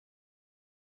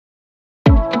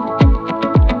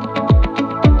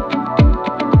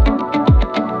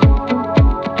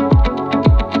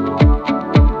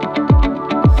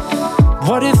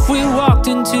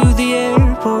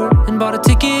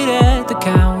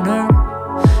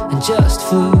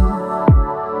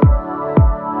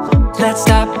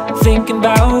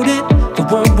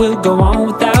will go on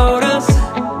without us.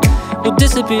 We'll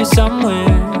disappear somewhere.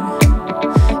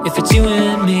 If it's you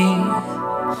and me,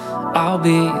 I'll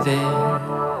be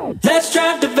there. Let's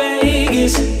drive to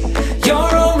Vegas,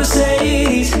 your old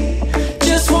Mercedes.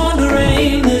 Just wander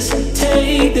aimless,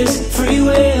 take this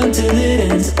freeway until it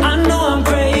ends. I know I'm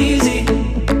crazy,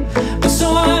 but so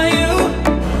are you.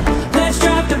 Let's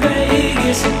drive to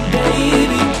Vegas,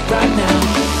 baby, right now.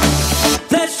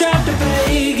 Let's drive to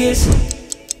Vegas.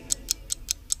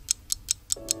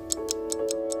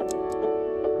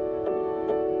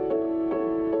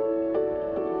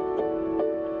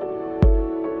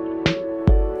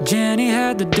 Jenny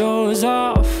had the doors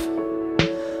off,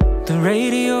 the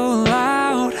radio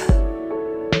loud.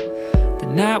 The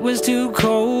night was too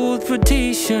cold for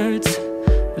t-shirts,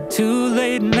 but too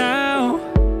late now.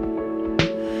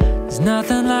 There's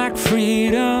nothing like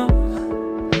freedom,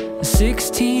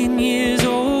 16 years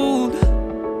old,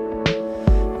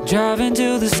 driving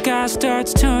till the sky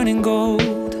starts turning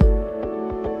gold.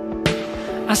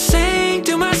 I sang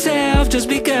to myself just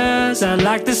because I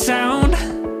like the sound.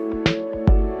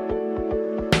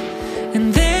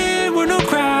 And there were no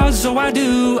crowds, so I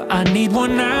need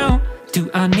one now. Do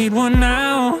I need one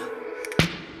now?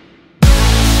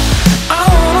 I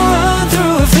wanna run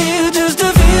through a field just to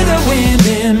feel the wind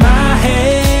in my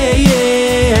hair,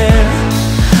 yeah.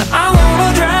 I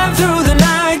wanna drive through the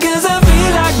night cause I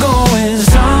feel like going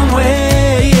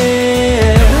somewhere,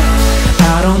 yeah.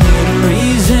 I don't need a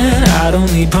reason, I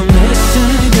don't need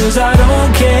permission, cause I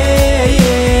don't care,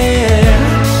 yeah.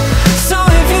 So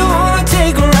if you wanna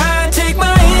take a ride, take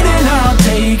my hand and I'll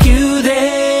take you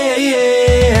there, yeah.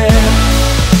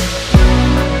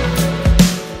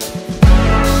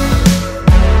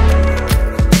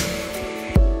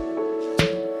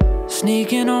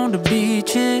 Sneaking on the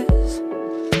beaches,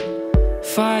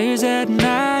 fires at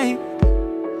night.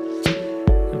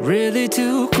 Really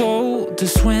too cold to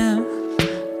swim,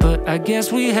 but I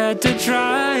guess we had to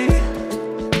try.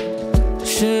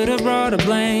 Should've brought a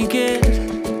blanket,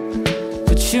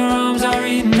 but your arms are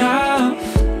enough.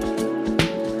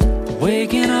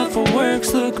 Waking up for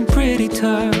work's looking pretty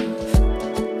tough,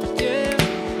 yeah.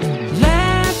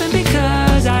 Laughing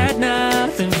because I had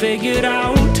nothing figured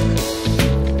out,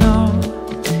 no.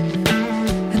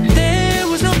 And there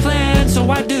was no plan, so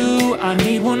I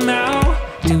need one now.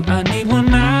 Do I need one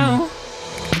now?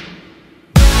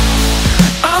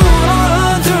 I wanna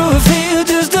run through a field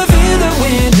just to feel the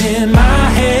wind in my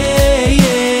hair,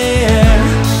 yeah.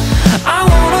 I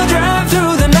wanna drive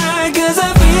through the night cause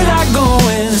I feel like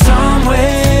going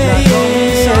somewhere,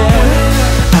 yeah.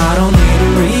 I don't need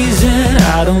a reason,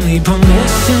 I don't need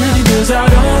permission, cause I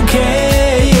don't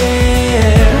care,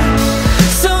 yeah.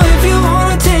 So if you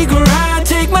wanna take a ride,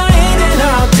 take my hand and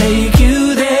I'll take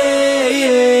you there,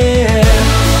 yeah.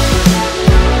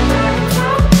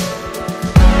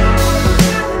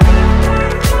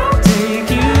 Take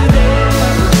you there.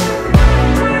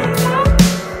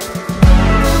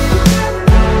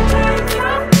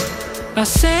 I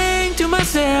sang to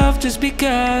myself just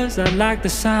because I like the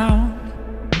sound.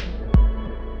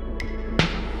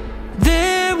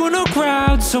 There were no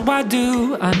crowds, so I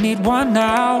need one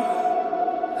now.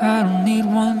 I don't need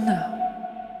one now.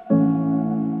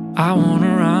 I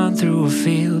wanna run through a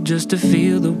field just to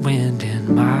feel the wind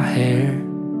in my hair.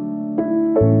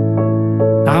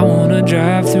 I wanna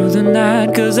drive through the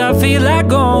night cause I feel like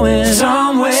going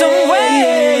somewhere.